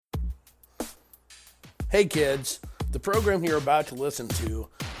Hey kids, the program you're about to listen to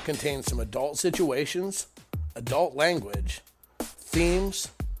contains some adult situations, adult language, themes,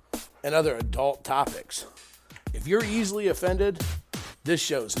 and other adult topics. If you're easily offended, this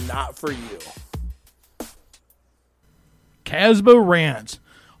show's not for you. Casbah Rants.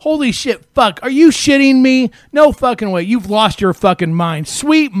 Holy shit, fuck. Are you shitting me? No fucking way. You've lost your fucking mind.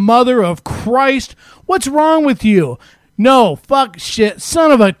 Sweet mother of Christ. What's wrong with you? No, fuck shit.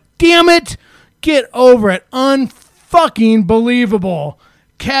 Son of a damn it. Get over it. Unfucking believable.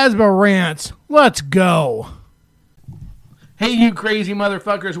 Casbah Rants. Let's go. Hey, you crazy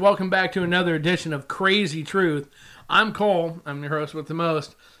motherfuckers. Welcome back to another edition of Crazy Truth. I'm Cole. I'm your host with the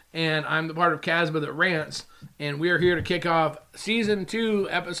most. And I'm the part of Casbah that rants. And we are here to kick off Season 2,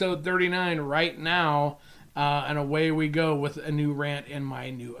 Episode 39 right now. And away we go with a new rant and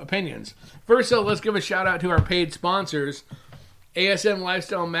my new opinions. First, though, let's give a shout out to our paid sponsors,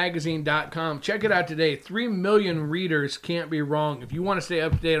 ASMLifestyleMagazine.com. Check it out today. 3 million readers can't be wrong. If you want to stay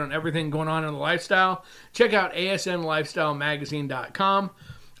up to date on everything going on in the lifestyle, check out ASMLifestyleMagazine.com.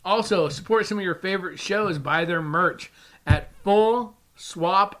 Also, support some of your favorite shows. Buy their merch at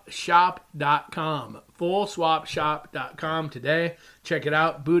FullSwapShop.com. FullSwapShop.com today. Check it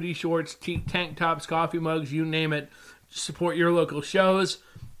out. Booty shorts, tank tops, coffee mugs, you name it. Support your local shows.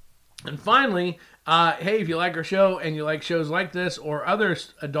 And finally, hey, if you like our show and you like shows like this or other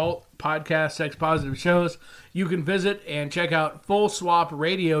adult podcast, sex positive shows, you can visit and check out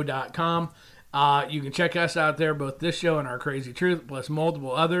FullSwapRadio.com. You can check us out there, both this show and our Crazy Truth, plus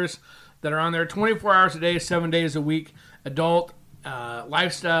multiple others that are on there 24 hours a day, 7 days a week. Adult,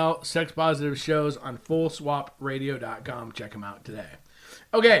 lifestyle, sex positive shows on FullSwapRadio.com. Check them out today.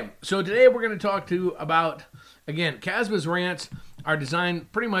 Okay, so today we're going to talk about, again, Casbah's rants are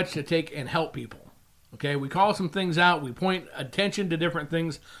designed pretty much to take and help people. Okay, we call some things out, we point attention to different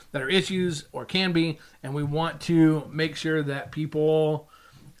things that are issues or can be, and we want to make sure that people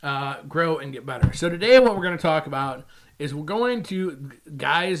grow and get better. So today what we're going to talk about is we're going to,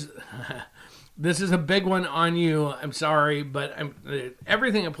 guys, this is a big one on you. I'm sorry, but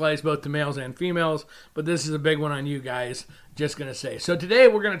everything applies both to males and females, but this is a big one on you guys, just going to say. So today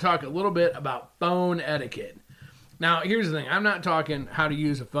we're going to talk a little bit about phone etiquette. Now, here's the thing. I'm not talking how to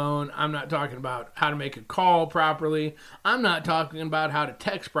use a phone. I'm not talking about how to make a call properly. I'm not talking about how to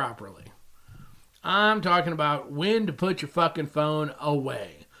text properly. I'm talking about when to put your fucking phone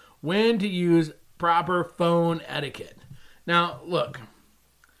away. When to use proper phone etiquette. Now, look,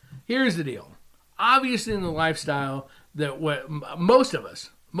 here's the deal. Obviously, in the lifestyle, that most of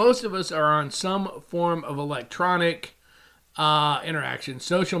us are on some form of electronic interaction,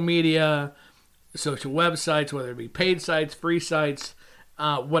 social media, social websites, whether it be paid sites, free sites,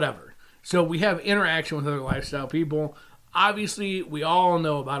 whatever. So we have interaction with other lifestyle people. Obviously, we all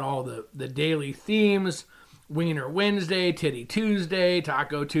know about all the daily themes: Wiener Wednesday, Titty Tuesday,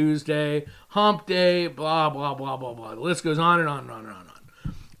 Taco Tuesday, Hump Day, blah, blah, blah, blah, blah. The list goes on and on and on and on.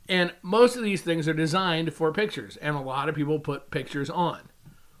 And most of these things are designed for pictures, and a lot of people put pictures on.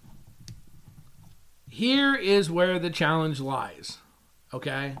 Here is where the challenge lies,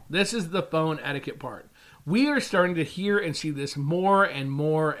 okay? This is the phone etiquette part. We are starting to hear and see this more and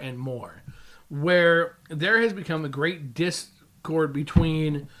more and more, where there has become a great discord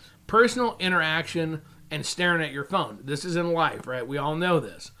between personal interaction and staring at your phone. This is in life, right? We all know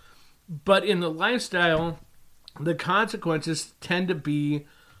this. But in the lifestyle, the consequences tend to be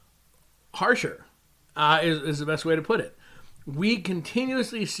harsher, is the best way to put it. We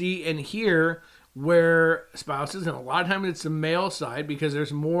continuously see and hear where spouses, and a lot of times it's the male side because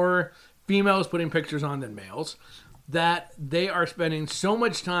there's more females putting pictures on than males, that they are spending so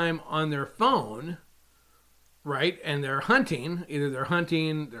much time on their phone, right? And they're hunting,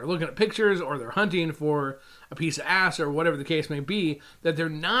 they're looking at pictures, or they're hunting for a piece of ass or whatever the case may be, that they're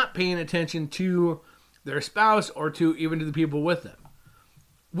not paying attention to their spouse or to even to the people with them.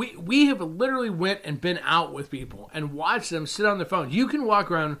 We have literally went and been out with people and watched them sit on their phone. You can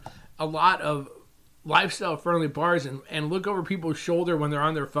walk around a lot of lifestyle-friendly bars and look over people's shoulder when they're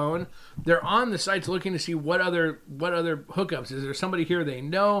on their phone. They're on the sites looking to see what other hookups. Is there somebody here they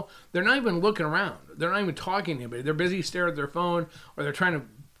know? They're not even looking around. They're not even talking to anybody. They're busy staring at their phone, or they're trying to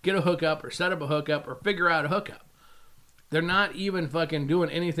get a hookup or set up a hookup or figure out a hookup. They're not even fucking doing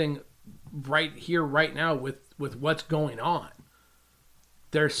anything right here, right now with what's going on.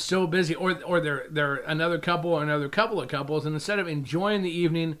 They're so busy, or they're another couple or another couple of couples, and instead of enjoying the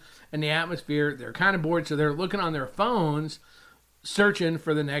evening and the atmosphere, they're kind of bored, so they're looking on their phones, searching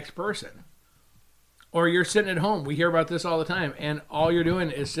for the next person. Or you're sitting at home. We hear about this all the time, and all you're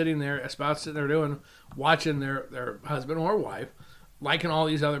doing is sitting there, a spouse sitting there watching their husband or wife liking all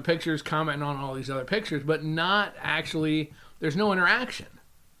these other pictures, commenting on all these other pictures, but not actually, there's no interaction.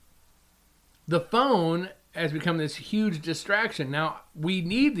 The phone has become this huge distraction. Now, we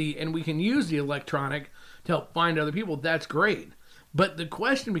need and we can use the electronic to help find other people. That's great. But the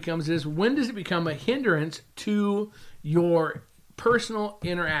question becomes is, when does it become a hindrance to your personal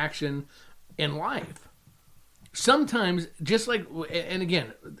interaction in life? Sometimes, just like, and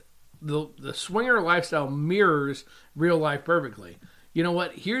again, the swinger lifestyle mirrors real life perfectly. You know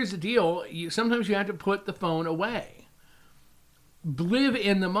what? Here's the deal. Sometimes you have to put the phone away. Live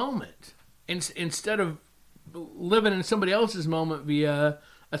in the moment. Instead of living in somebody else's moment via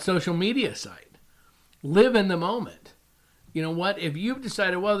a social media site. Live in the moment. You know what? If you've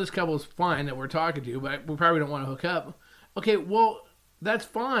decided, well, this couple's fine that we're talking to, but we probably don't want to hook up. Okay, well, that's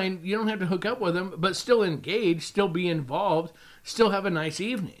fine. You don't have to hook up with them, but still engage, still be involved, still have a nice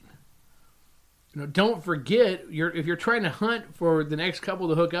evening. You know, don't forget, if you're trying to hunt for the next couple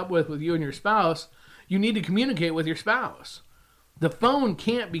to hook up with you and your spouse, you need to communicate with your spouse. The phone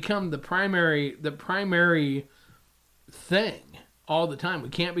can't become the primary thing all the time. We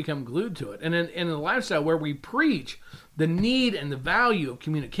can't become glued to it. And in a lifestyle where we preach the need and the value of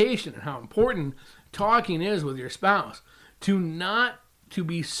communication and how important talking is with your spouse, to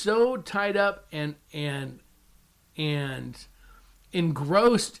be so tied up and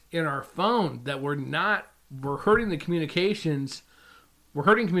engrossed in our phone that we're hurting the communications. We're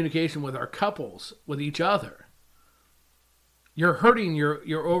hurting communication with our couples, with each other. You're hurting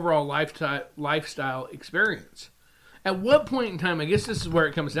your overall lifestyle experience. At what point in time, I guess this is where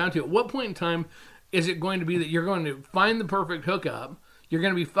it comes down to, at what point in time is it going to be that you're going to find the perfect hookup, you're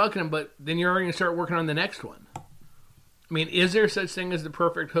going to be fucking them, but then you're already going to start working on the next one? I mean, is there such thing as the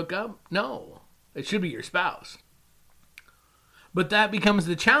perfect hookup? No. It should be your spouse. But that becomes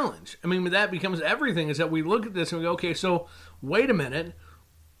the challenge. I mean, that becomes everything, is that we look at this and we go, okay, so wait a minute.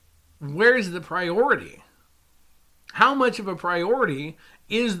 Where's the priority? How much of a priority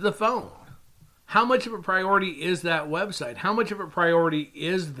is the phone? How much of a priority is that website? How much of a priority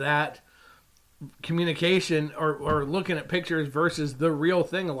is that communication or looking at pictures versus the real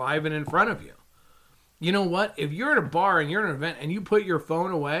thing alive and in front of you? You know what? If you're at a bar and you're at an event and you put your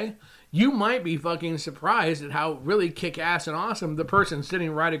phone away, you might be fucking surprised at how really kick-ass and awesome the person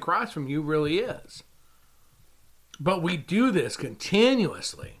sitting right across from you really is. But we do this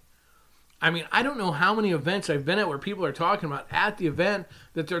continuously. I mean, I don't know how many events I've been at where people are talking about at the event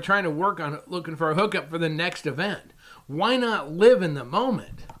that they're trying to work on looking for a hookup for the next event. Why not live in the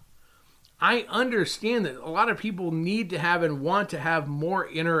moment? I understand that a lot of people need to have and want to have more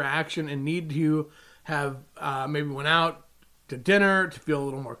interaction and need to have maybe went out to dinner to feel a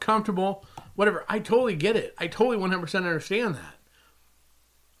little more comfortable, whatever. I totally get it. I totally 100% understand that.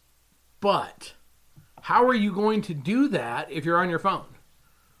 But how are you going to do that if you're on your phone?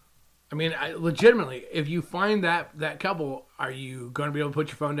 I mean, legitimately, if you find that couple, are you going to be able to put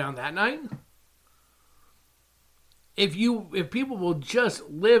your phone down that night? If people will just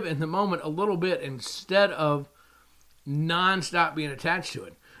live in the moment a little bit instead of nonstop being attached to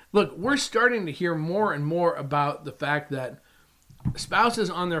it. Look, we're starting to hear more and more about the fact that spouses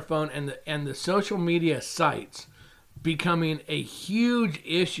on their phone and the social media sites becoming a huge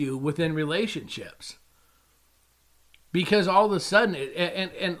issue within relationships. Because all of a sudden,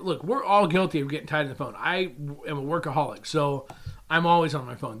 and look, we're all guilty of getting tied to the phone. I am a workaholic, so I'm always on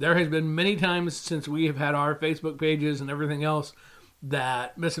my phone. There has been many times since we have had our Facebook pages and everything else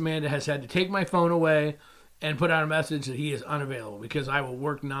that Miss Amanda has had to take my phone away and put out a message that he is unavailable because I will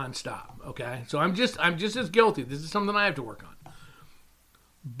work nonstop. Okay, so I'm just as guilty. This is something I have to work on.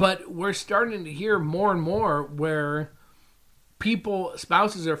 But we're starting to hear more and more where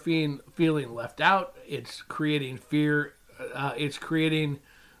spouses are feeling left out. It's creating fear. It's creating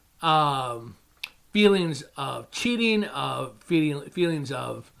feelings of cheating, of feelings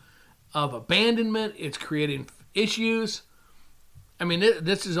of abandonment. It's creating issues. I mean,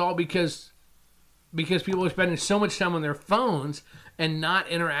 this is all because people are spending so much time on their phones and not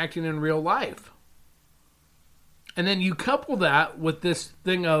interacting in real life. And then you couple that with this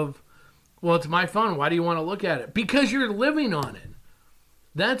thing of, well, it's my phone. Why do you want to look at it? Because you're living on it.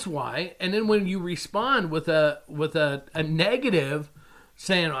 That's why. And then when you respond with a negative,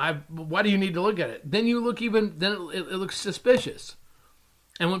 saying, "Why do you need to look at it?" Then you look it looks suspicious.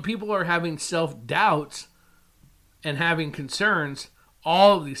 And when people are having self-doubts and having concerns,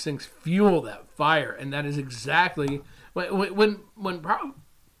 all of these things fuel that fire, and that is exactly when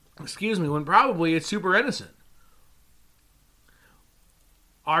probably it's super innocent.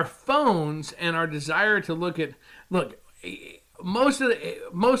 Our phones and our desire to look, most of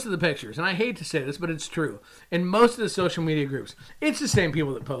the pictures, and I hate to say this, but it's true. In most of the social media groups, it's the same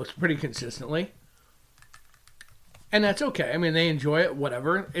people that post pretty consistently. And that's okay. I mean, they enjoy it,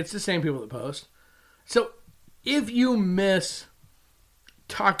 whatever. It's the same people that post. So if you miss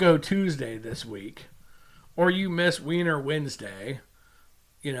Taco Tuesday this week, or you miss Wiener Wednesday,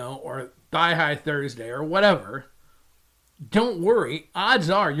 or Thigh High Thursday, or whatever, don't worry. Odds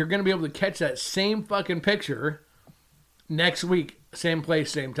are you're going to be able to catch that same fucking picture next week, same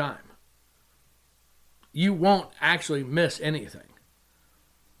place, same time. You won't actually miss anything.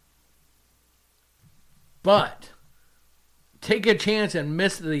 But take a chance and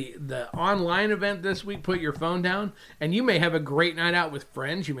miss the online event this week. Put your phone down, and you may have a great night out with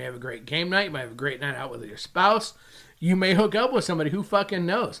friends. You may have a great game night. You might have a great night out with your spouse. You may hook up with somebody who fucking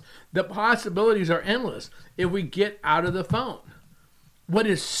knows. The possibilities are endless if we get out of the phone. What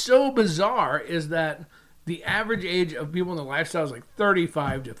is so bizarre is that the average age of people in the lifestyle is like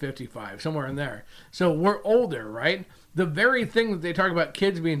 35 to 55, somewhere in there. So we're older, right? The very thing that they talk about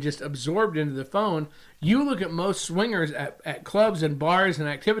kids being just absorbed into the phone, you look at most swingers at clubs and bars and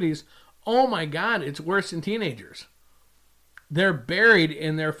activities, oh my God, it's worse than teenagers. They're buried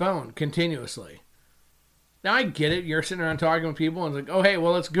in their phone continuously. Now I get it, you're sitting around talking with people and it's like, oh hey,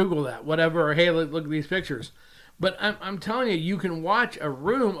 well let's Google that, whatever, or hey, look at these pictures. But I'm telling you, you can watch a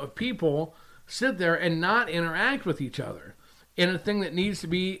room of people sit there and not interact with each other in a thing that needs to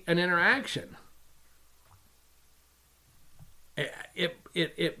be an interaction.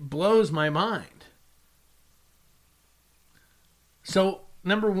 It blows my mind. So,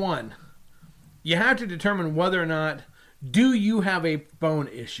 number one, you have to determine whether or not do you have a phone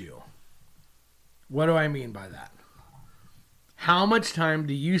issue. What do I mean by that? How much time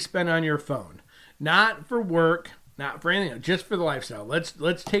do you spend on your phone? Not for work, not for anything, just for the lifestyle.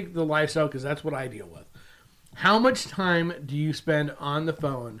 Let's take the lifestyle because that's what I deal with. How much time do you spend on the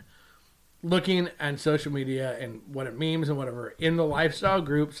phone looking at social media and what it means and whatever in the lifestyle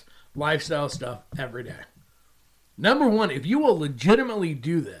groups, lifestyle stuff every day? Number one, if you will legitimately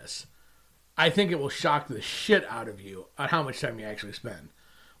do this, I think it will shock the shit out of you on how much time you actually spend.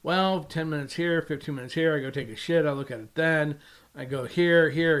 Well, 10 minutes here, 15 minutes here, I go take a shit, I look at it then, I go here,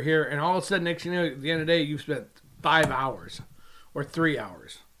 and all of a sudden, next thing you know, at the end of the day, you've spent 5 hours or 3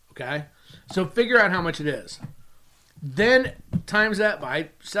 hours, okay? So figure out how much it is. Then times that by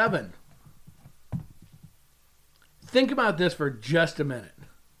 7. Think about this for just a minute.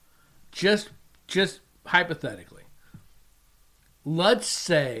 Just hypothetically. Let's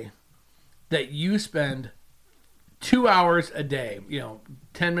say that you spend 2 hours a day,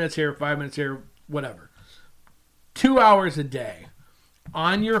 10 minutes here, 5 minutes here, whatever. 2 hours a day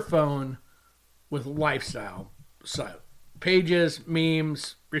on your phone with lifestyle pages,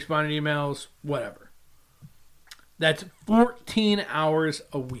 memes, responding to emails, whatever. That's 14 hours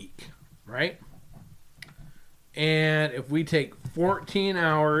a week, right? And if we take 14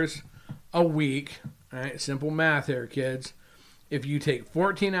 hours a week, all right, simple math here, kids. If you take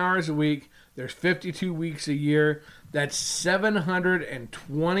 14 hours a week, there's 52 weeks a year. That's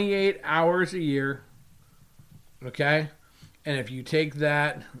 728 hours a year. Okay? And if you take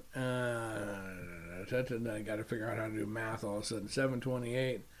that, I got to figure out how to do math all of a sudden.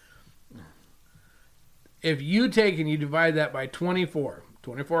 728. If you take and you divide that by 24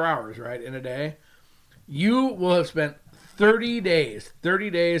 hours, right, in a day, you will have spent 30 days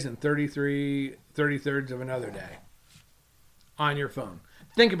and 33/33 of another day on your phone.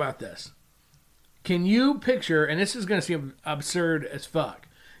 Think about this. Can you picture, and this is going to seem absurd as fuck,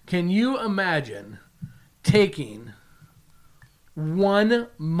 can you imagine taking 1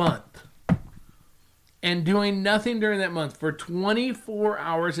 month and doing nothing during that month for 24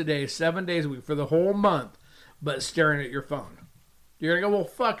 hours a day, 7 days a week, for the whole month, but staring at your phone? You're going to go, well,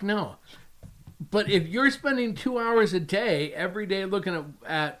 fuck no. But if you're spending 2 hours a day, every day looking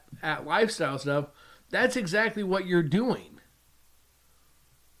at lifestyle stuff, that's exactly what you're doing.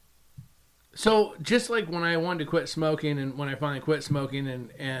 So just like when I wanted to quit smoking and when I finally quit smoking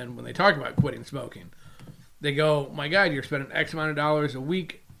and when they talk about quitting smoking, they go, my God, you're spending X amount of dollars a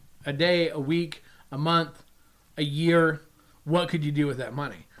week, a day, a week, a month, a year. What could you do with that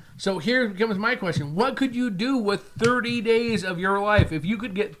money? So here comes my question. What could you do with 30 days of your life? If you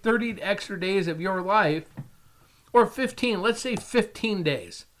could get 30 extra days of your life, or 15, let's say 15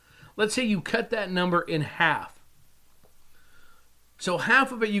 days. Let's say you cut that number in half. So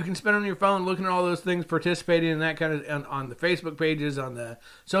half of it you can spend on your phone looking at all those things, participating in that kind of, on the Facebook pages, on the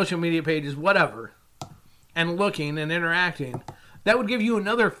social media pages, whatever, and looking and interacting. That would give you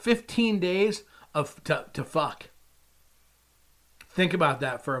another 15 days to fuck. Think about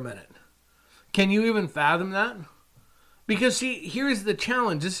that for a minute. Can you even fathom that? Because, see, here's the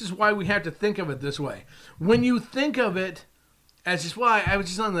challenge. This is why we have to think of it this way. When you think of it as just, well, I was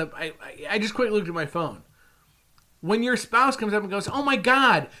just on I just quickly looked at my phone. When your spouse comes up and goes, oh my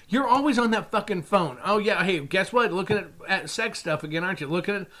God, you're always on that fucking phone. Oh yeah, hey, guess what? Looking at sex stuff again, aren't you?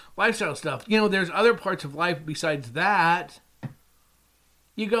 Looking at lifestyle stuff. You know, there's other parts of life besides that.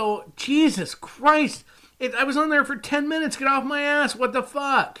 You go, Jesus Christ, I was on there for 10 minutes. Get off my ass. What the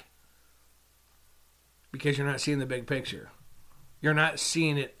fuck? Because you're not seeing the big picture. You're not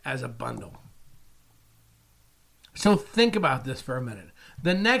seeing it as a bundle. So think about this for a minute.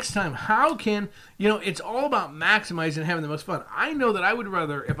 The next time, how can, it's all about maximizing and having the most fun. I know that I would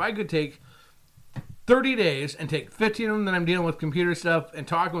rather, if I could take 30 days and take 15 of them that I'm dealing with computer stuff and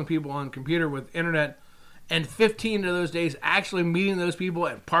talking with people on computer with internet, and 15 of those days actually meeting those people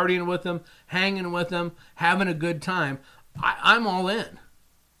and partying with them, hanging with them, having a good time, I'm all in.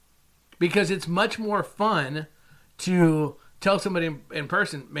 Because it's much more fun to tell somebody in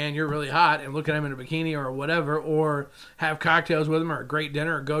person, man, you're really hot, and look at them in a bikini or whatever, or have cocktails with them, or a great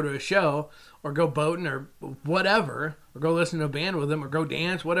dinner, or go to a show, or go boating, or whatever, or go listen to a band with them, or go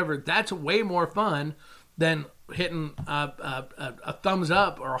dance, whatever. That's way more fun than hitting a thumbs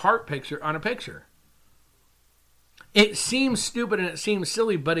up or a heart picture on a picture. It seems stupid and it seems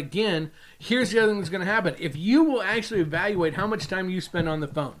silly, but again, here's the other thing that's going to happen. If you will actually evaluate how much time you spend on the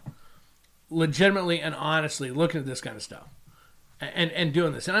phone, legitimately and honestly looking at this kind of stuff, and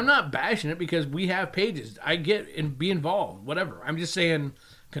doing this. And I'm not bashing it because we have pages. I get and be involved, whatever. I'm just saying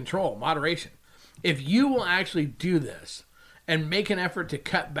control, moderation. If you will actually do this and make an effort to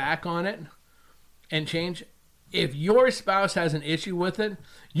cut back on it and change, if your spouse has an issue with it,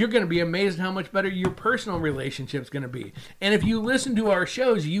 you're going to be amazed at how much better your personal relationship's going to be. And if you listen to our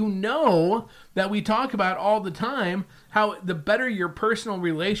shows, you know that we talk about all the time how the better your personal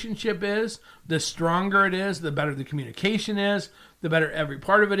relationship is, the stronger it is, the better the communication is, the better every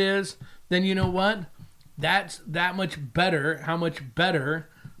part of it is, then you know what? That's that much better, how much better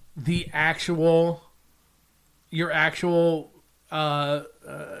your actual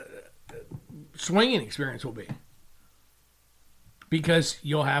swinging experience will be. Because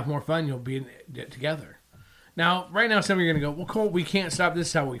you'll have more fun, you'll be together. Now, right now, some of you are going to go, well, Cole, we can't stop. This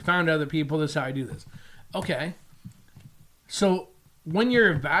is how we found other people. This is how I do this. Okay. So, when you're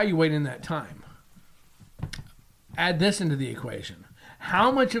evaluating that time, add this into the equation.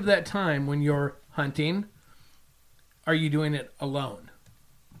 How much of that time when you're hunting are you doing it alone?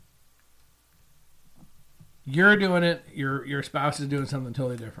 You're doing it, your spouse is doing something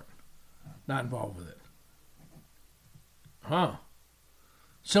totally different. Not involved with it. Huh.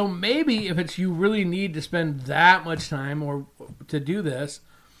 So maybe if it's you really need to spend that much time or to do this,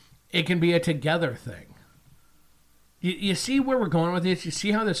 it can be a together thing. You see where we're going with this? You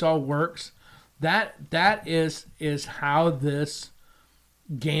see how this all works? That is how this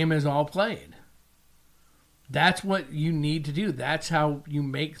game is all played. That's what you need to do. That's how you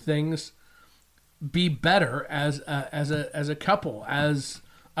make things be better as a couple, as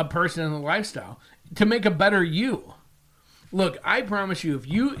a person in the lifestyle, to make a better you. Look, I promise you, if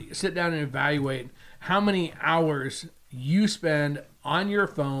you sit down and evaluate how many hours you spend on your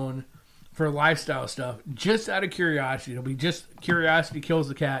phone for lifestyle stuff, just out of curiosity, it'll be just curiosity kills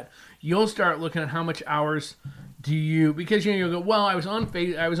the cat. You'll start looking at how much hours do you, because you'll go, well, I was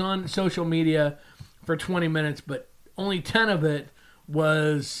on social media for 20 minutes, but only 10 of it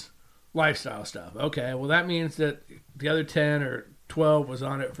was lifestyle stuff. Okay, well, that means that the other 10 or 12 was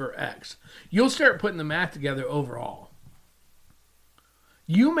on it for X. You'll start putting the math together overall.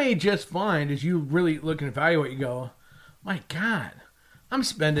 You may just find, as you really look and evaluate, you go, my God, I'm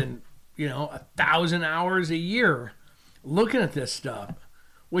spending, 1,000 hours a year looking at this stuff,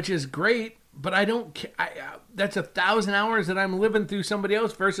 which is great, but that's 1,000 hours that I'm living through somebody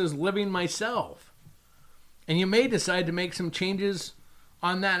else versus living myself. And you may decide to make some changes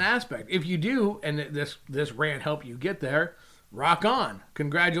on that aspect. If you do, and this rant helped you get there, rock on.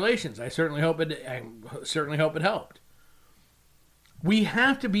 Congratulations. I certainly hope it helped. We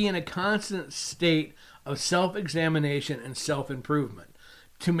have to be in a constant state of self-examination and self-improvement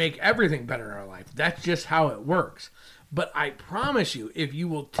to make everything better in our life. That's just how it works. But I promise you, if you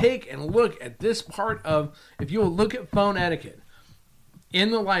will take and look at this part of, if you will look at phone etiquette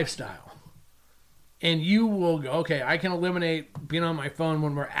in the lifestyle, and you will go, okay, I can eliminate being on my phone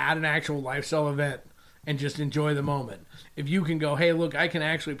when we're at an actual lifestyle event and just enjoy the moment. If you can go, hey, look, I can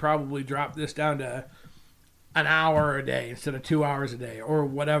actually probably drop this down to an hour a day instead of 2 hours a day or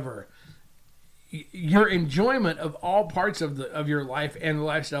whatever, your enjoyment of all parts of your life and the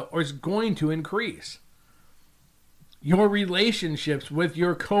lifestyle is going to increase. Your relationships with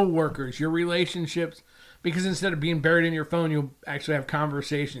your coworkers, your relationships Because instead of being buried in your phone, you'll actually have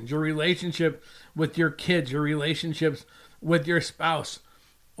conversations. Your relationship with your kids, your relationships with your spouse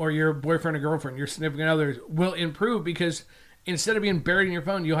or your boyfriend or girlfriend, your significant others will improve because instead of being buried in your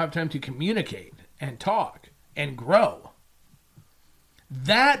phone, you'll have time to communicate and talk and grow.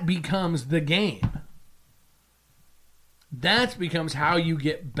 That becomes the game. That becomes how you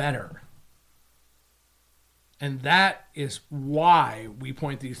get better. And that is why we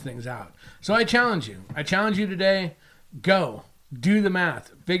point these things out. So I challenge you. I challenge you today. Go. Do the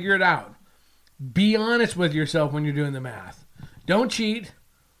math. Figure it out. Be honest with yourself when you're doing the math. Don't cheat.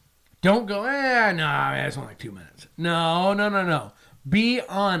 Don't go, it's only like 2 minutes. No. Be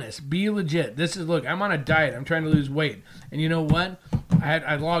honest. Be legit. Look, I'm on a diet. I'm trying to lose weight. And you know what?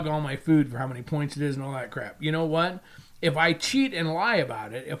 I log all my food for how many points it is and all that crap. You know what? If I cheat and lie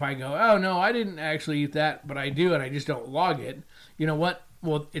about it, if I go, oh, no, I didn't actually eat that, but I do, and I just don't log it, you know what?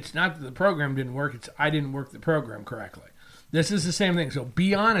 Well, it's not that the program didn't work. It's I didn't work the program correctly. This is the same thing. So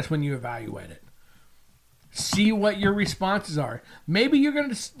be honest when you evaluate it. See what your responses are. Maybe you're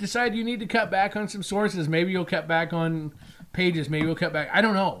going to decide you need to cut back on some sources. Maybe you'll cut back on pages. Maybe you'll cut back. I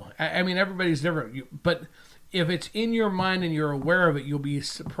don't know. I mean, everybody's different. But if it's in your mind and you're aware of it, you'll be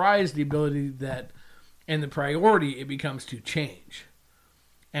surprised the ability that and the priority it becomes to change.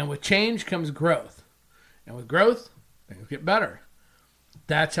 And with change comes growth. And with growth, things get better.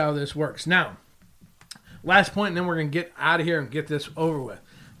 That's how this works. Now, last point, and then we're going to get out of here and get this over with.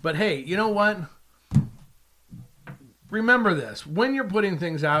 But hey, you know what? Remember this. When you're putting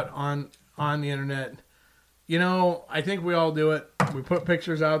things out on the internet, you know, I think we all do it. We put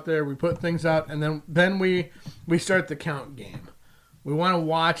pictures out there, we put things out, and then we start the count game. We want to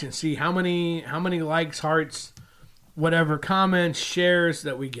watch and see how many likes, hearts, whatever, comments, shares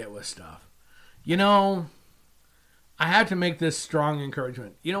that we get with stuff. You know, I have to make this strong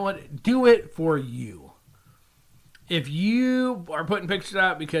encouragement. You know what? Do it for you. If you are putting pictures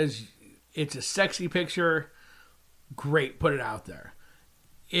out because it's a sexy picture, great, put it out there.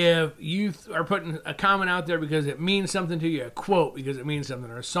 If you are putting a comment out there because it means something to you, a quote because it means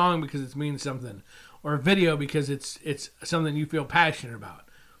something, or a song because it means something, or a video because it's something you feel passionate about,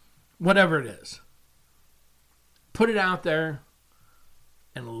 whatever it is, put it out there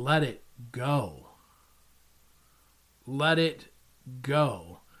and let it go. Let it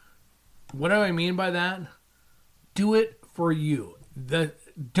go. What do I mean by that? Do it for you.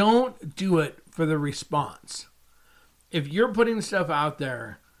 Don't do it for the response. If you're putting stuff out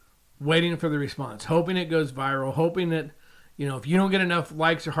there, waiting for the response, hoping it goes viral, hoping that, you know, if you don't get enough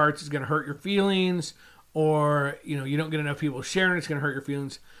likes or hearts, it's going to hurt your feelings, or, you know, you don't get enough people sharing, it's going to hurt your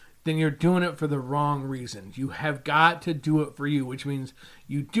feelings, then you're doing it for the wrong reason. You have got to do it for you, which means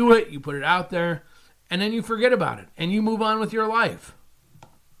you do it, you put it out there, and then you forget about it, and you move on with your life.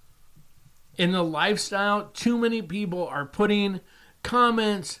 In the lifestyle, too many people are putting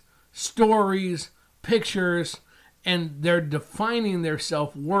comments, stories, pictures, and they're defining their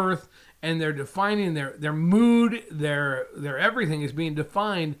self-worth, and they're defining their mood, their everything is being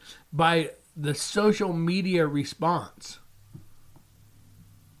defined by the social media response.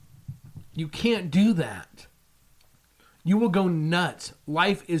 You can't do that. You will go nuts.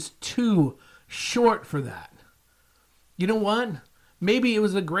 Life is too short for that. You know what? Maybe it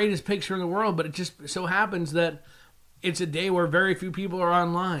was the greatest picture in the world, but it just so happens that it's a day where very few people are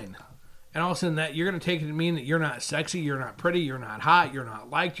online. And all of a sudden that you're going to take it to mean that you're not sexy, you're not pretty, you're not hot, you're not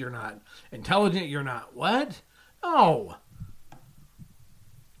liked, you're not intelligent, you're not what? No.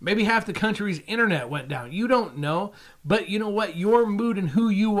 Maybe half the country's internet went down. You don't know. But you know what? Your mood and who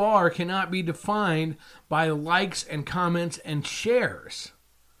you are cannot be defined by likes and comments and shares.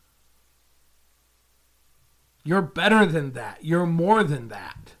 You're better than that. You're more than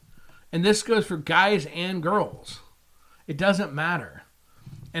that. And this goes for guys and girls. It doesn't matter.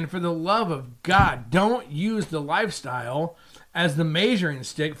 And for the love of God, don't use the lifestyle as the measuring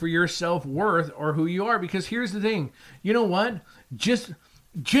stick for your self-worth or who you are. Because here's the thing. You know what? Just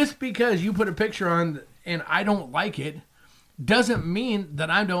because you put a picture on and I don't like it doesn't mean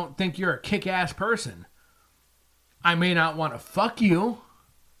that I don't think you're a kick-ass person. I may not want to fuck you,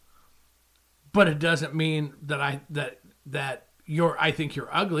 but it doesn't mean that I think you're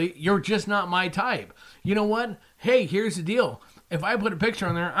ugly. You're just not my type. You know what? Hey, here's the deal. If I put a picture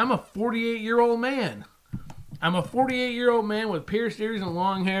on there, I'm a 48-year-old man. I'm a 48-year-old man with pierced ears and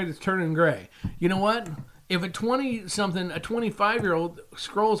long hair that's turning gray. You know what? If a 20-something, a 25-year-old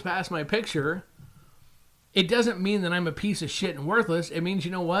scrolls past my picture, it doesn't mean that I'm a piece of shit and worthless. It means,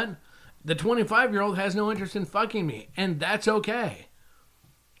 you know what? The 25-year-old has no interest in fucking me, and that's okay.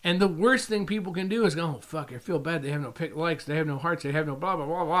 And the worst thing people can do is go, oh, fuck, I feel bad. They have no likes. They have no hearts. They have no blah, blah,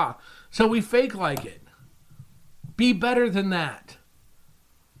 blah, blah. So we fake like it. Be better than that.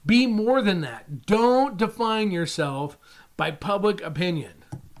 Be more than that. Don't define yourself by public opinion.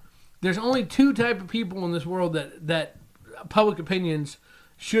 There's only two type of people in this world that public opinions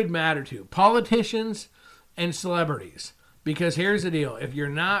should matter to. Politicians and celebrities. Because here's the deal. If you're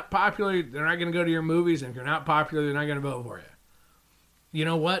not popular, they're not going to go to your movies. And if you're not popular, they're not going to vote for you. You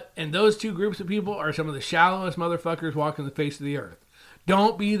know what? And those two groups of people are some of the shallowest motherfuckers walking the face of the earth.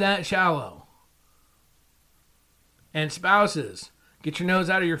 Don't be that shallow. And spouses, get your nose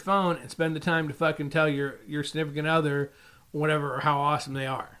out of your phone and spend the time to fucking tell your significant other whatever or how awesome they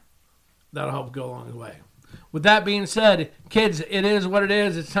are. That'll help go a long way. With that being said, kids, it is what it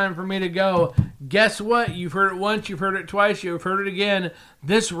is. It's time for me to go. Guess what? You've heard it once, you've heard it twice, you've heard it again.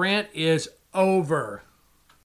 This rant is over.